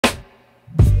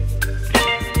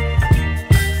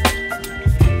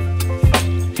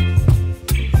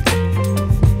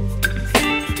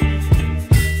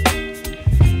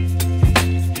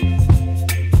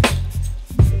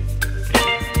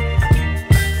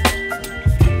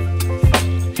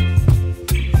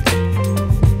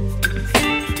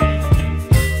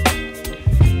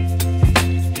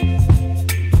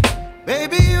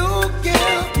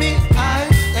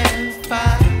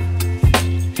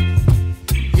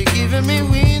giving me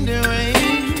wind and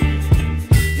rain.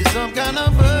 You're some kind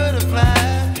of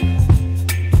butterfly.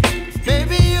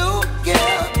 Baby, you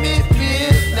give me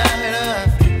midnight.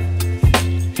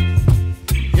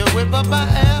 You whip up my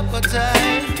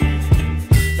appetite.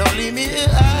 Don't leave me here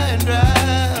high and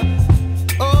dry.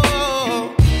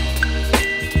 Oh,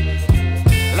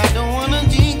 well, I don't wanna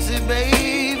jinx it,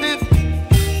 baby,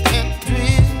 and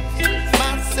twist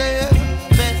myself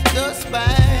at the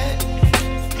spine.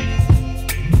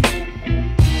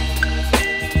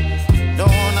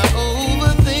 Don't wanna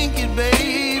overthink it,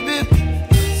 baby.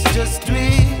 It's just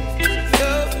twist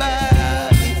your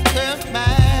body and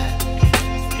mine.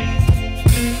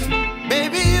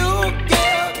 Baby, you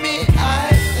give me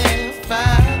ice and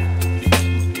fire.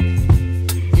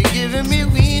 You're giving me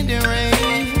wind and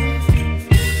rain.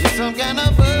 You're some kind of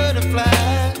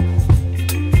butterfly.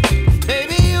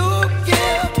 Baby, you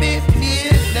give me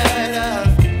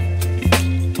midnight.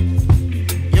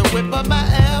 You whip up my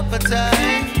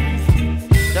appetite.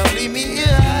 Don't leave me here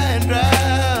high and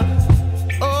dry.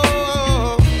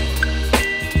 Oh,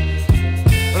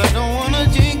 but I don't wanna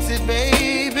jinx it,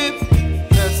 baby.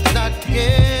 Let's not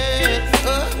get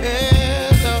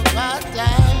ahead of my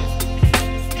time.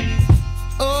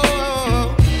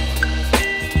 Oh,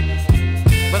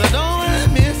 but I don't wanna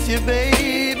miss you,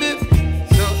 baby.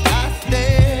 So I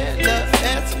stand up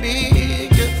and speak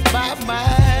just my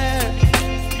mind.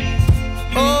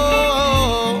 Oh.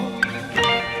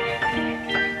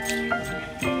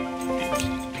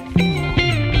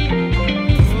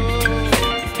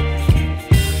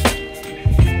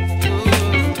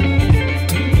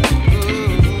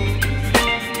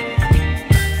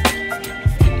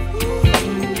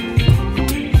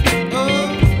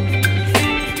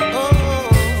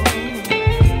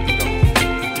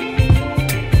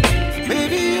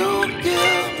 Baby, you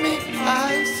give me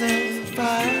ice and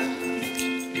fire.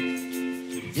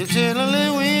 You're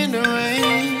chilling wind and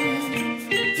rain.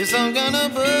 You're some kind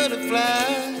of butterfly.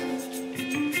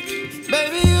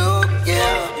 Baby, you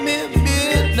give me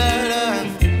midnight.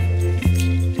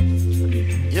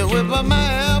 You whip up my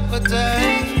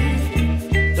appetite.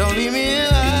 Don't leave me